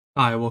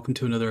Hi, welcome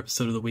to another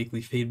episode of the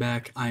Weekly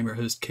Feedback. I'm your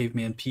host,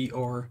 Caveman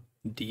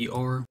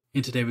PRDR,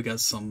 and today we got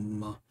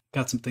some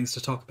things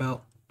to talk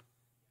about.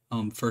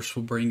 First,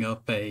 we'll bring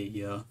up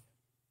a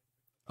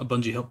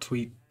Bungie help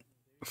tweet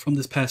from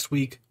this past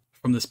week.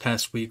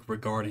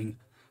 Regarding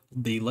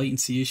the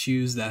latency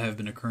issues that have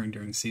been occurring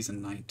during Season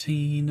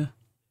 19.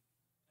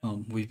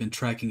 We've been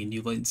tracking a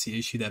new latency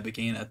issue that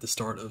began at the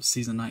start of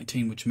Season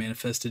 19, which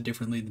manifested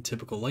differently than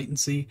typical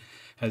latency.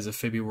 As of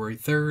February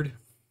 3rd,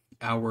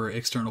 our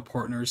external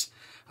partners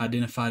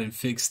identified and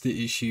fixed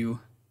the issue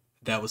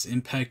that was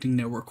impacting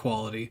network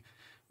quality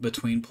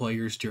between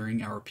players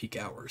during our peak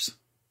hours.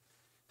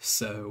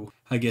 So,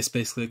 I guess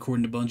basically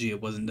according to Bungie,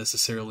 it wasn't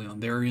necessarily on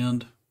their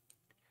end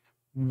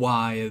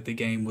why the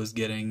game was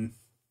getting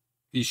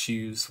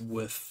issues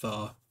with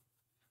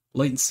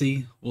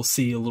latency. We'll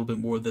see a little bit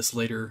more of this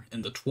later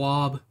in the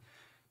TWAB,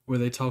 where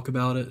they talk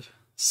about it.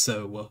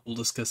 So we'll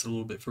discuss it a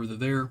little bit further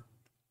there.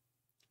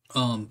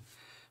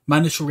 My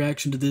initial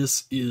reaction to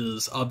this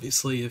is,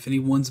 obviously, if any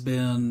of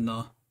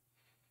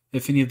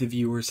the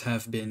viewers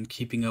have been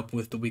keeping up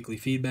with the weekly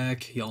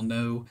feedback, y'all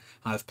know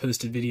I've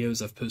posted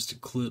videos, I've posted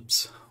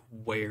clips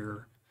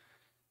where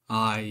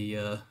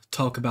I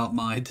talk about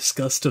my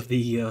disgust of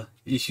the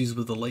issues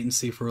with the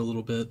latency for a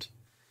little bit.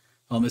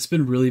 It's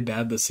been really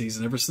bad this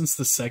season. Ever since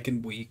the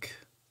second week,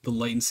 the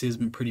latency has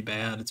been pretty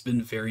bad. It's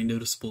been very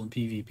noticeable in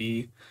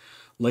PvP.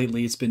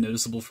 Lately, it's been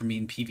noticeable for me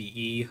in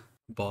PvE,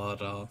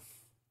 but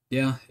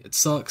yeah, it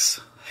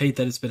sucks. Hate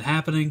that it's been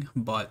happening,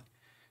 but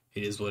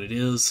it is what it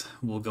is.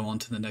 We'll go on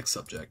to the next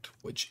subject,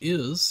 which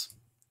is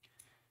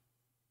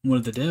one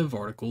of the dev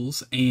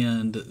articles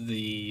and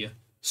the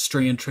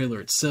Strand trailer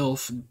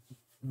itself.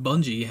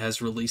 Bungie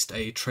has released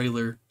a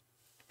trailer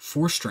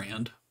for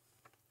Strand,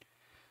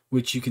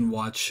 which you can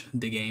watch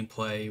the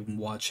gameplay and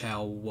watch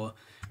how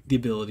the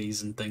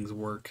abilities and things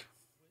work.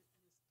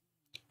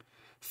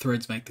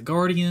 Threads Make the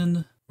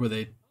Guardian, where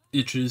they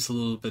introduce a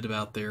little bit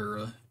about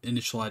their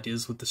initial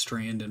ideas with the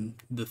Strand and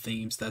the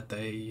themes that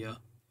they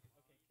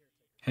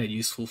had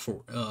useful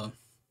for,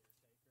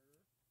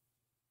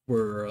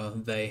 where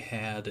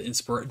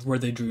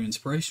they drew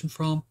inspiration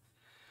from.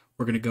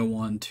 We're going to go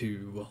on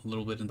to a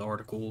little bit into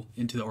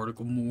the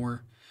article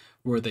more,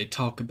 where they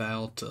talk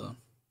about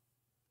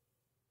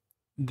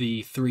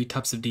the 3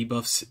 types of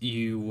debuffs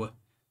you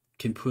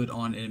can put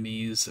on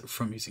enemies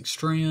from using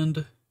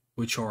Strand,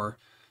 which are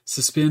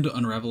Suspend,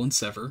 Unravel, and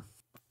Sever.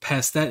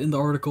 Past that in the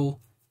article,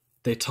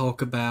 they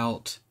talk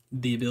about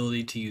the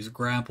ability to use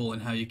Grapple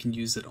and how you can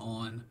use it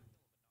on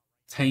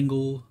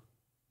Tangle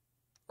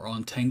or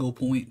on Tangle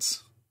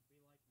points.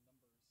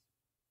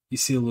 You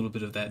see a little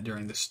bit of that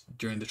during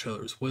the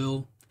trailer as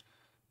well.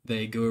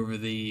 They go over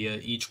the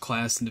each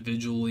class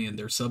individually and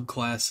their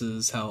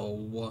subclasses,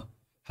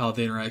 how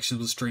the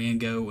interactions with Strand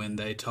go, and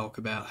they talk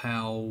about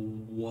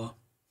how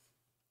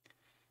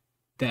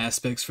the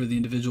aspects for the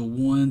individual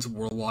ones.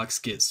 Warlocks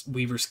gets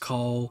Weaver's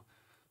Call,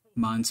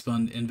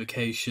 Mindspun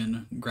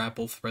Invocation,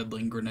 Grapple,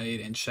 Threadling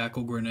Grenade, and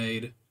Shackle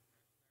Grenade.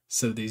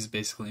 So these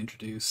basically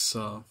introduce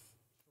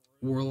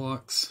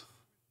Warlocks,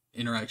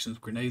 interactions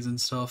with grenades and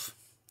stuff.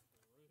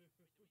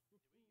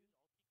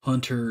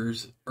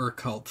 Hunters are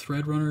called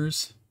Thread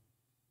Runners.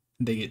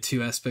 They get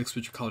 2 aspects,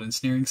 which are called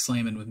Ensnaring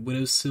Slam and with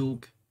Widow's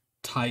Silk.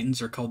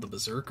 Titans are called the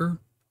Berserker.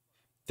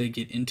 They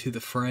get Into the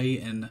Fray,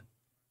 and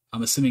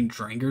I'm assuming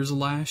Dranger's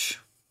Lash.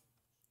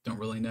 Don't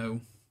really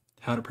know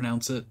how to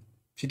pronounce it.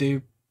 If you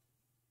do,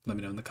 let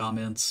me know in the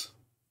comments.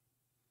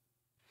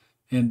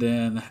 And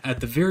then at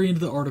the very end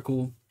of the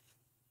article,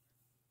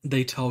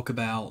 they talk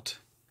about,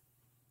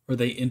 or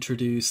they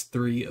introduce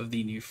 3 of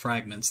the new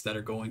fragments that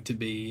are going to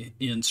be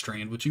in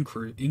Strand, which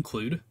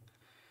include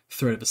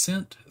Thread of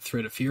Ascent,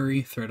 Thread of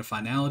Fury, Thread of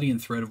Finality,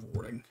 and Thread of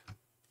Warding.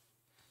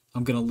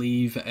 I'm going to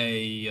leave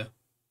a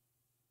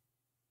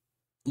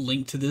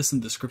link to this in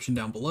the description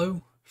down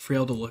below for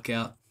y'all to look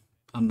at.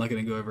 I'm not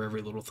going to go over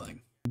every little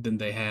thing. Then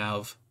they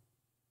have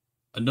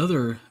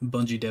another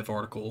Bungie dev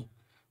article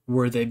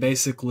where they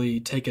basically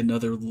take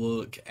another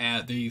look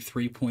at the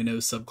 3.0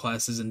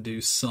 subclasses and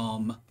do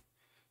some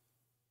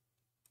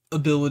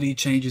ability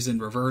changes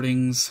and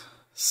revertings.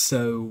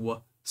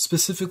 So,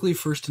 specifically,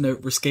 first to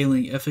note,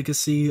 rescaling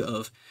efficacy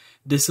of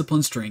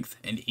Discipline Strength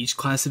and each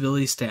class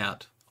ability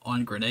stat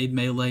on Grenade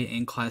Melee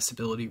and class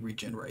ability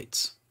regen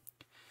rates.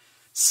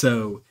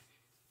 So,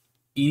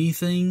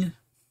 anything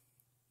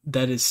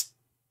that is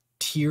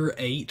Tier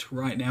 8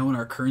 right now in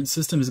our current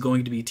system is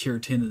going to be Tier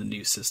 10 in the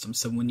new system.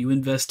 So when you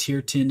invest Tier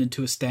 10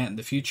 into a stat in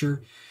the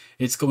future,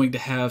 it's going to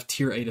have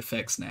Tier 8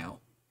 effects now.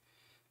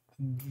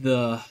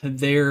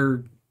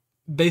 They're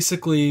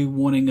basically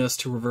wanting us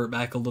to revert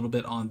back a little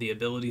bit on the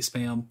ability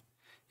spam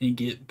and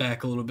get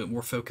back a little bit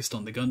more focused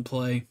on the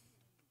gunplay.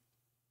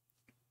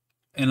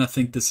 And I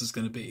think this is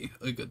going to be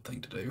a good thing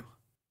to do.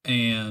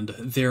 And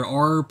there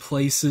are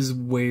places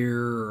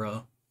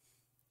where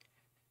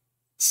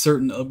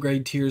certain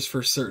upgrade tiers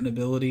for certain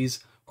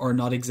abilities are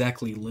not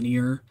exactly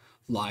linear.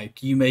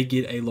 Like, you may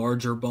get a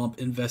larger bump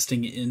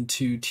investing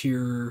into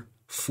Tier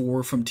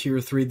 4 from Tier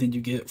 3 than you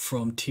get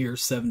from Tier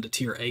 7 to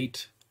Tier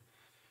 8,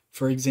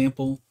 for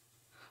example.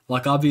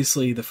 Like,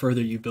 obviously, the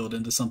further you build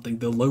into something,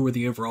 the lower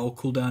the overall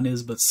cooldown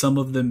is, but some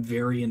of them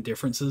vary in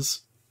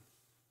differences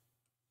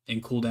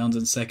in cooldowns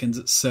in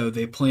seconds, so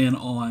they plan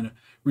on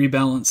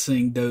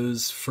rebalancing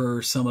those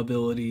for some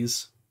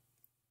abilities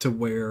to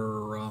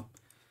where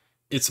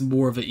it's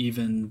more of an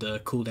even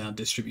cooldown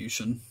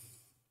distribution.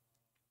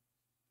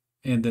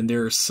 And then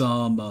there are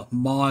some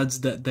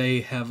mods that they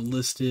have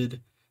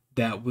listed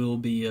that will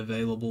be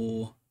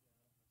available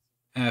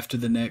after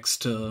the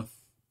next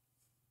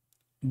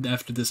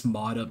after this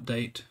mod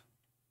update.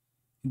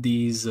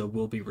 These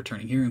will be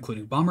returning here,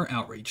 including Bomber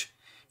Outreach,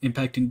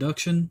 Impact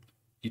Induction,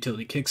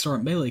 Utility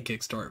Kickstart, Melee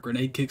Kickstart,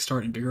 Grenade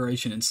Kickstart,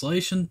 Invigoration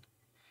Installation,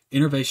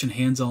 Innervation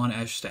Hands-On,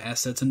 Ashes to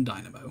Assets, and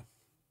Dynamo.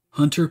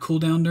 Hunter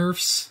cooldown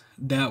nerfs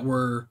that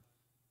were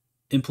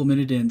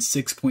implemented in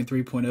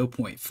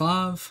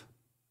 6.3.0.5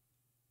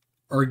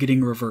 are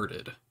getting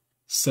reverted.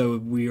 So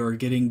we are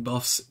getting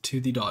buffs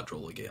to the dodge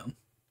roll again.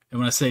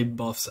 And when I say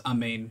buffs, I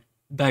mean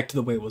back to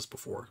the way it was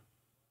before.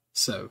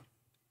 So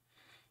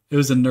it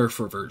was a nerf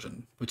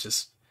reversion, which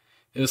is,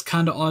 it was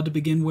kind of odd to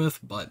begin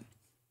with, but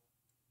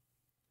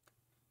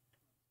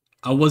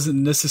I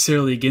wasn't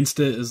necessarily against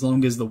it as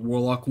long as the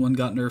Warlock one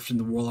got nerfed and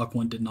the Warlock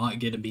one did not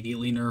get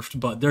immediately nerfed,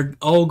 but they're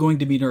all going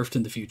to be nerfed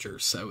in the future,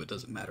 so it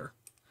doesn't matter.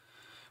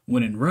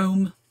 When in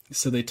Rome,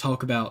 so they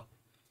talk about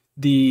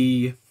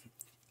the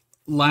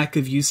lack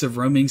of use of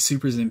roaming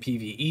supers in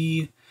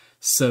PvE,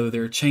 so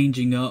they're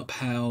changing up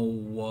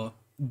how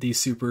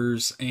these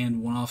supers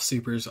and one-off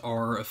supers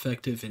are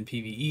effective in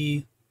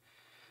PvE.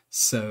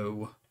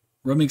 So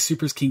roaming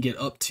supers can get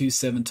up to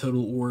 7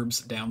 total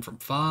orbs down from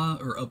 5,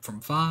 or up from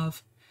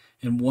 5,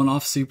 and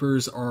one-off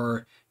supers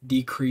are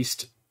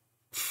decreased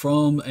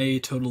from a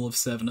total of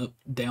 7 up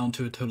down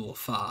to a total of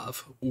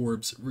 5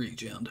 orbs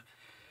regen.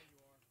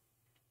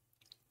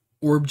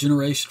 Orb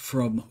generation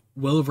from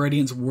Well of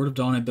Radiance, Ward of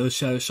Dawn, and both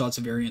Shadow Shots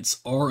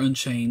variants are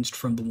unchanged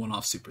from the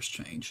one-off supers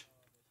change.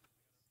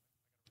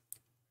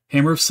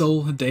 Hammer of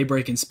Soul,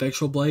 Daybreak, and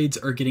Spectral Blades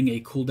are getting a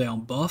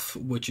cooldown buff,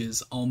 which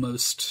is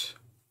almost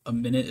a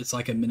minute. It's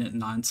like a minute and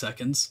 9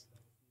 seconds.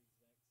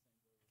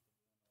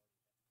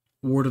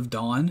 Ward of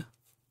Dawn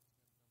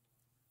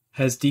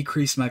has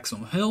decreased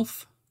maximum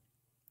health.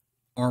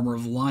 Armor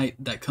of Light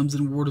that comes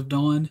in Ward of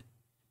Dawn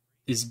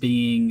is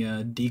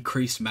being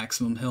decreased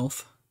maximum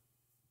health.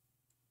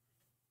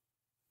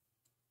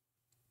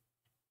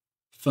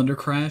 Thunder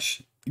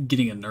Crash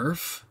getting a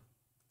nerf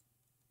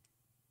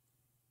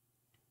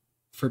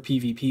for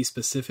PvP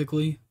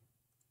specifically.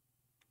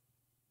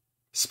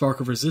 Spark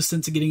of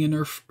Resistance getting a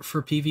nerf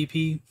for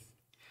PvP.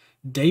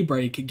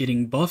 Daybreak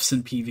getting buffs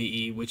in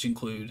PvE, which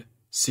include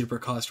super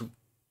cost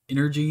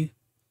energy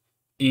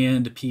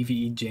and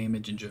PvE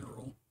damage in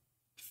general.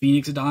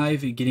 Phoenix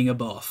Dive getting a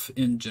buff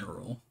in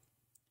general.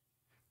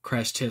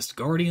 Crash Test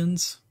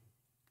Guardians.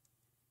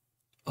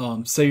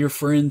 Say your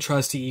friend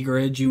tries to eager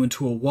edge you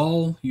into a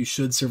wall, you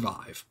should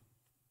survive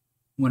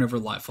whenever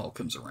Lightfall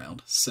comes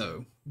around.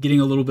 So,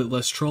 getting a little bit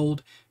less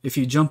trolled. If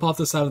you jump off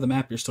the side of the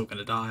map, you're still going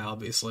to die,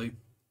 obviously.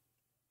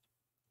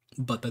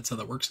 But that's how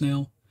that works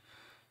now.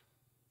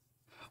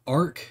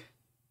 Arc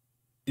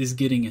is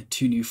getting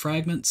 2 new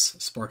fragments,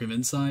 Spark of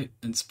Insight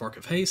and Spark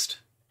of Haste.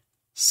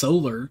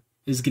 Solar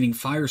is getting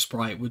Fire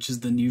Sprite, which is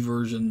the new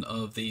version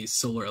of the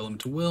Solar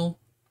Elemental Will.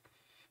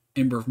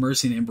 Ember of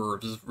Mercy and Ember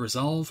of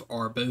Resolve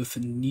are both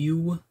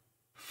new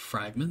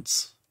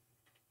fragments.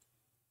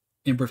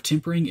 Ember of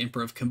Tempering,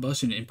 Ember of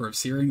Combustion, and Ember of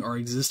Searing are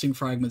existing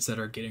fragments that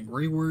are getting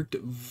reworked.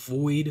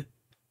 Void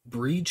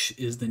Breach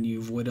is the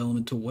new Void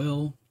Elemental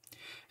Well.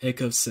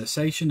 Echo of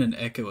Cessation and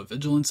Echo of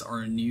Vigilance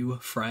are new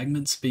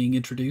fragments being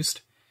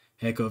introduced.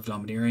 Echo of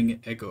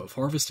Domineering, Echo of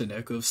Harvest, and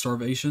Echo of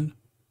Starvation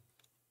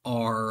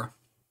are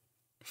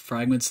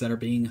fragments that are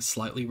being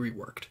slightly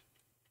reworked.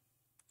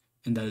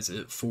 And that is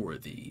it for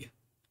the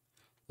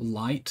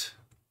Light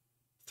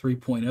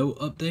 3.0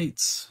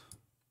 updates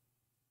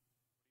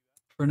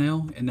for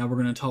now. And now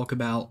we're going to talk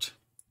about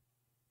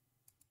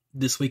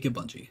this week at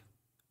Bungie.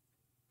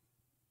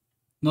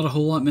 Not a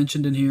whole lot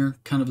mentioned in here,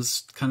 kind of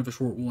a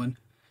short one.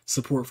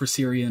 Support for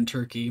Syria and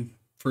Turkey,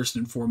 first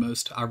and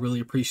foremost. I really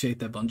appreciate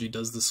that Bungie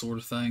does this sort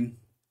of thing.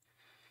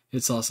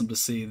 It's awesome to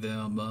see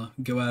them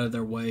go out of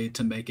their way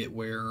to make it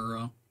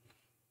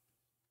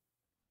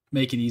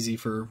make it easy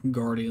for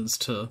Guardians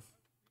to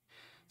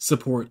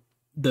support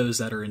those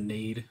that are in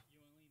need.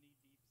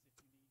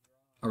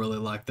 I really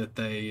like that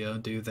they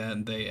do that,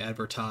 and they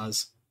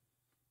advertise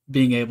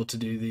being able to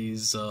do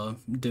these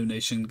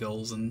donation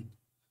goals and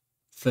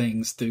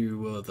things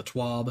through the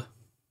TWAB,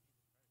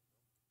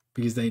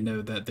 because they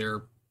know that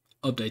their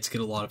updates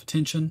get a lot of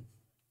attention.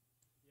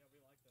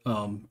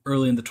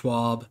 Early in the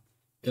TWAB,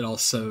 it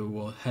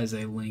also has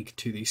a link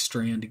to the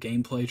Strand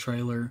gameplay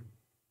trailer.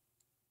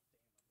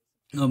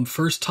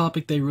 First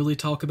topic they really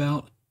talk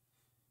about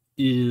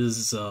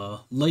is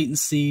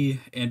latency,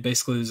 and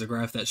basically there's a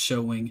graph that's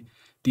showing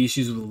the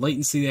issues with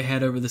latency they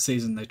had over the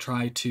season. They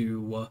try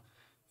to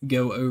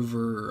go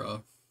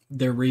over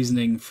their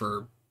reasoning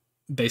for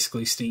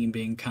basically Steam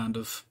being kind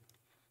of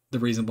the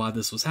reason why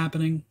this was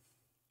happening.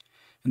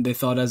 And they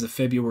thought as of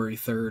February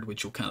 3rd,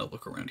 which you'll kind of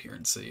look around here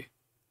and see,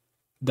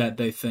 that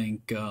they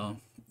think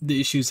the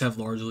issues have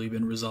largely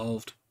been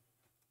resolved.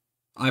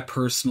 I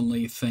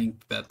personally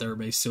think that there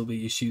may still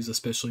be issues,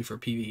 especially for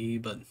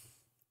PvE, but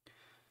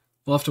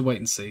we'll have to wait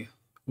and see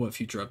what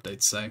future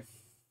updates say,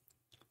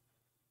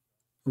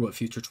 or what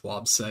future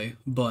TWABs say.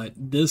 But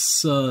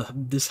this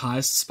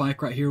highest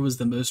spike right here was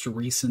the most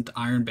recent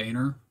Iron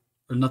Banner,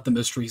 or not the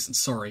most recent,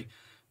 sorry,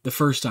 the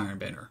first Iron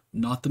Banner,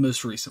 not the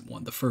most recent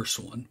one, the first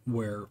one,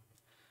 where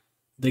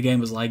the game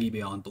was laggy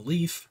beyond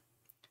belief.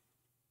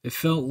 It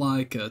felt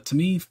like, to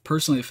me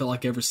personally, it felt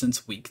like ever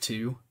since week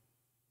 2,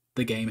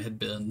 the game had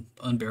been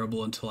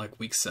unbearable until like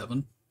week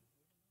 7.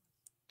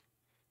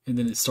 And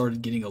then it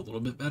started getting a little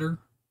bit better,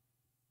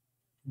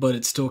 but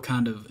it's still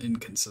kind of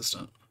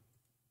inconsistent.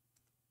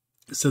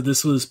 So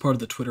this was part of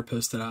the Twitter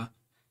post that I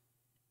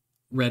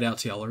read out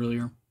to y'all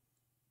earlier.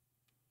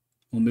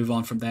 We'll move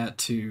on from that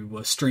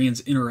to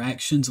Strand's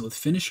interactions with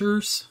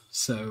finishers.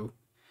 So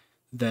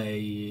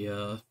they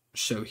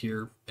show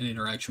here an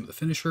interaction with a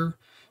finisher,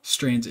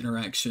 Strand's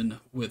interaction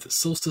with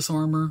Solstice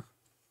armor,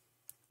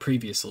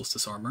 previous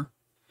Solstice armor,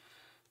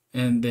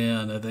 and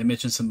then they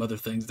mention some other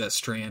things that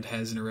Strand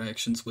has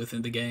interactions with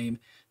in the game,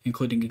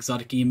 including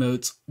exotic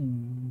emotes,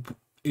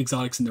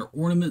 exotics in their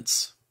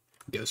ornaments,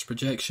 ghost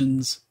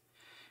projections,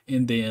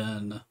 and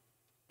then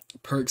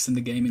perks in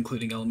the game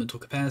including elemental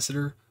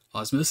capacitor,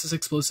 osmosis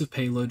explosive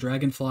payload,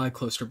 dragonfly,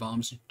 cluster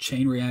bombs,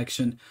 chain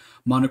reaction,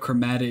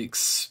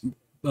 monochromatics,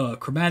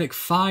 chromatic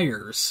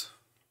fires.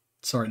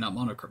 Sorry, not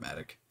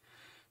monochromatic.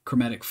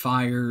 Chromatic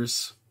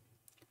fires,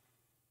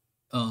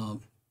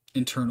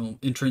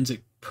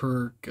 intrinsic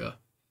perk,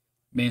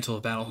 mantle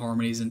of battle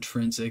harmonies,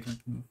 intrinsic,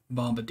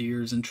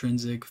 bombardiers,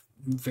 intrinsic,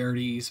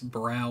 Verity's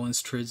brow,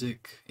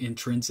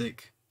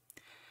 intrinsic,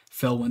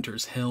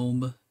 Fellwinter's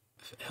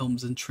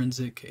helm's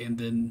intrinsic, and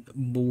then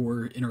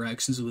more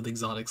interactions with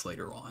exotics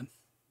later on.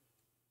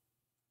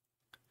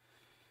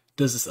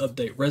 Does this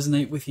update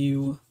resonate with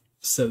you?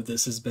 So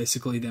this is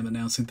basically them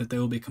announcing that they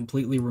will be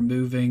completely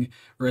removing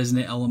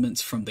resonant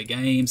elements from the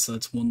game, so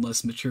that's one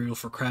less material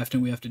for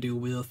crafting we have to deal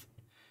with.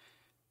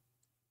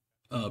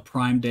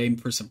 Prime Day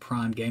for some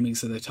Prime Gaming,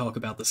 so they talk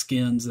about the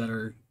skins that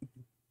are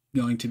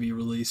going to be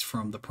released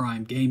from the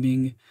Prime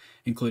Gaming,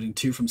 including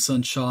 2 from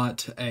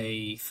Sunshot,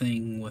 a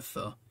thing with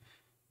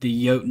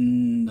the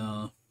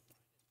Jotun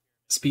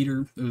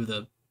Speeder,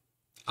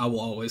 I will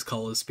always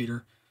call it a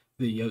Speeder,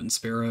 the Jotun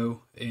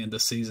Sparrow, and the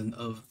Season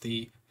of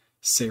the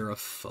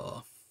Seraph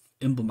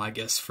emblem, I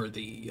guess, for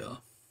the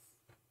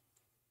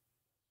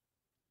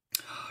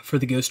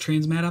Ghost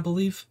Transmat, I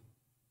believe.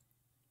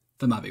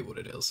 That might be what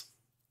it is.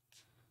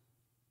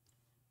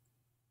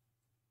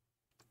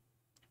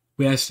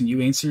 We asked and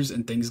you answers,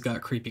 and things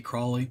got creepy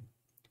crawly.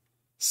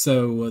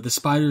 So, the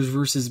Spiders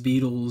versus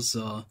Beetles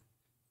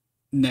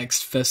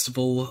next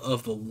Festival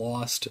of the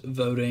Lost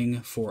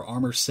voting for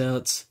armor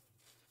sets.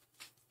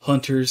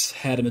 Hunters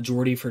had a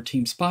majority for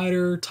Team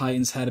Spider,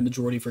 Titans had a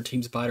majority for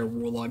Team Spider,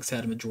 Warlocks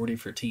had a majority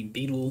for Team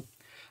Beetle.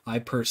 I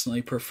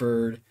personally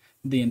preferred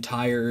the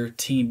entire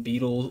Team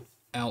Beetle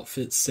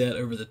outfit set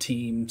over the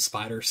Team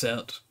Spider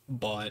set,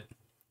 but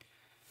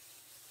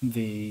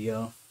the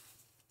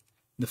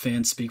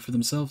fans speak for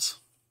themselves.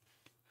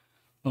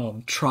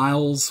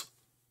 Trials,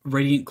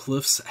 Radiant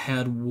Cliffs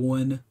had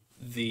won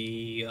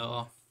the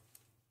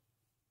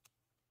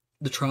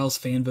Trials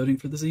fan voting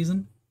for the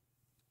season.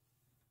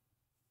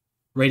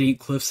 Radiant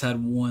Cliffs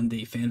had won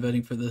the fan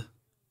voting for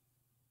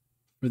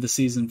the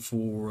season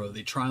for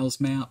the Trials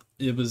map.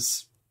 It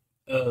was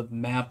a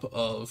map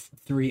of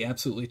 3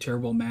 absolutely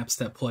terrible maps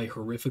that play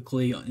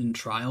horrifically in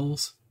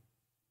Trials.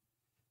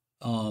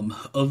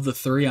 Of the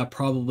 3, I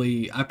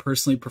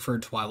personally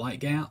preferred Twilight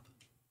Gap,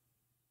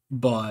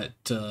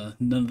 but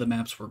none of the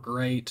maps were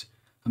great.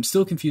 I'm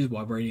still confused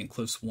why Radiant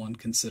Cliffs won,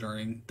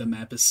 considering the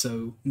map is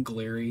so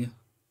glary.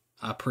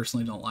 I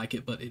personally don't like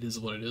it, but it is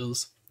what it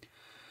is.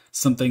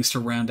 Some things to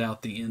round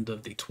out the end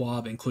of the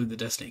TWAB include the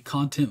Destiny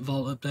Content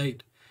Vault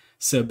update.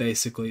 So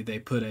basically, they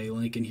put a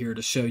link in here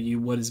to show you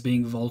what is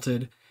being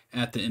vaulted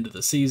at the end of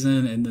the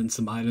season, and then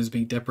some items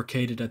being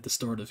deprecated at the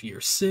start of Year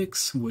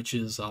 6, which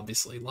is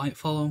obviously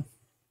Lightfall.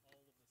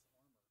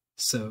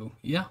 So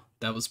yeah,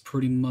 that was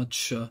pretty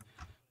much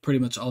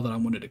all that I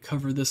wanted to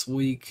cover this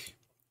week.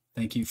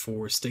 Thank you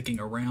for sticking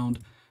around.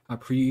 I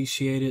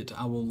appreciate it.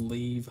 I will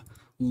leave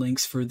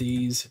links for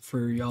these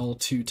for y'all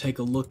to take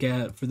a look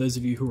at for those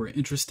of you who are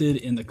interested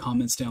in the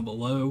comments down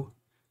below.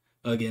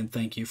 Again,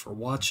 thank you for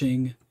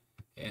watching,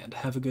 and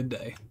have a good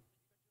day.